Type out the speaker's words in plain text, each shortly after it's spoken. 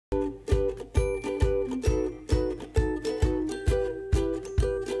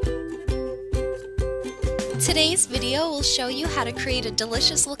Today's video will show you how to create a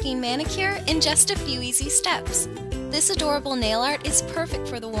delicious looking manicure in just a few easy steps. This adorable nail art is perfect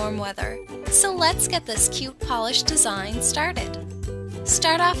for the warm weather, so let's get this cute polish design started.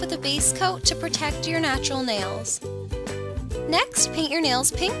 Start off with a base coat to protect your natural nails. Next, paint your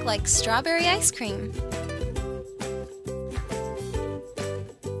nails pink like strawberry ice cream.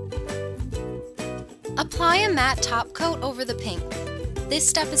 Apply a matte top coat over the pink. This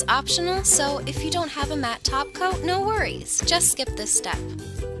step is optional, so if you don't have a matte top coat, no worries, just skip this step.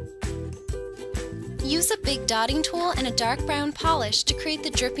 Use a big dotting tool and a dark brown polish to create the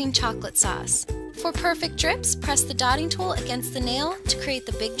dripping chocolate sauce. For perfect drips, press the dotting tool against the nail to create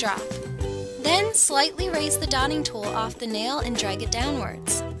the big drop. Then slightly raise the dotting tool off the nail and drag it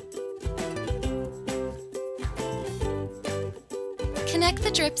downwards. Connect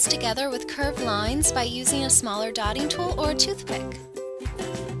the drips together with curved lines by using a smaller dotting tool or a toothpick.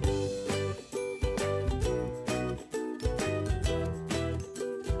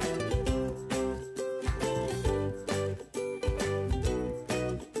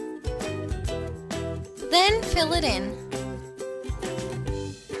 Then fill it in.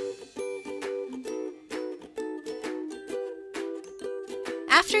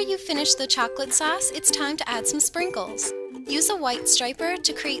 After you finish the chocolate sauce, it's time to add some sprinkles. Use a white striper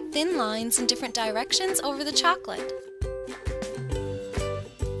to create thin lines in different directions over the chocolate.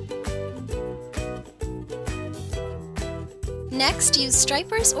 Next, use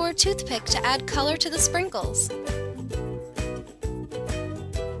stripers or a toothpick to add color to the sprinkles.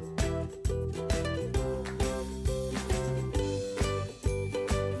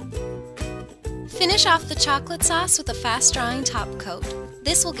 Finish off the chocolate sauce with a fast-drying top coat.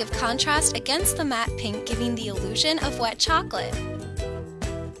 This will give contrast against the matte pink, giving the illusion of wet chocolate.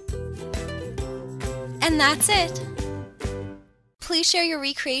 And that's it! Please share your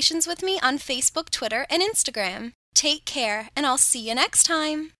recreations with me on Facebook, Twitter, and Instagram. Take care, and I'll see you next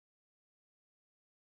time!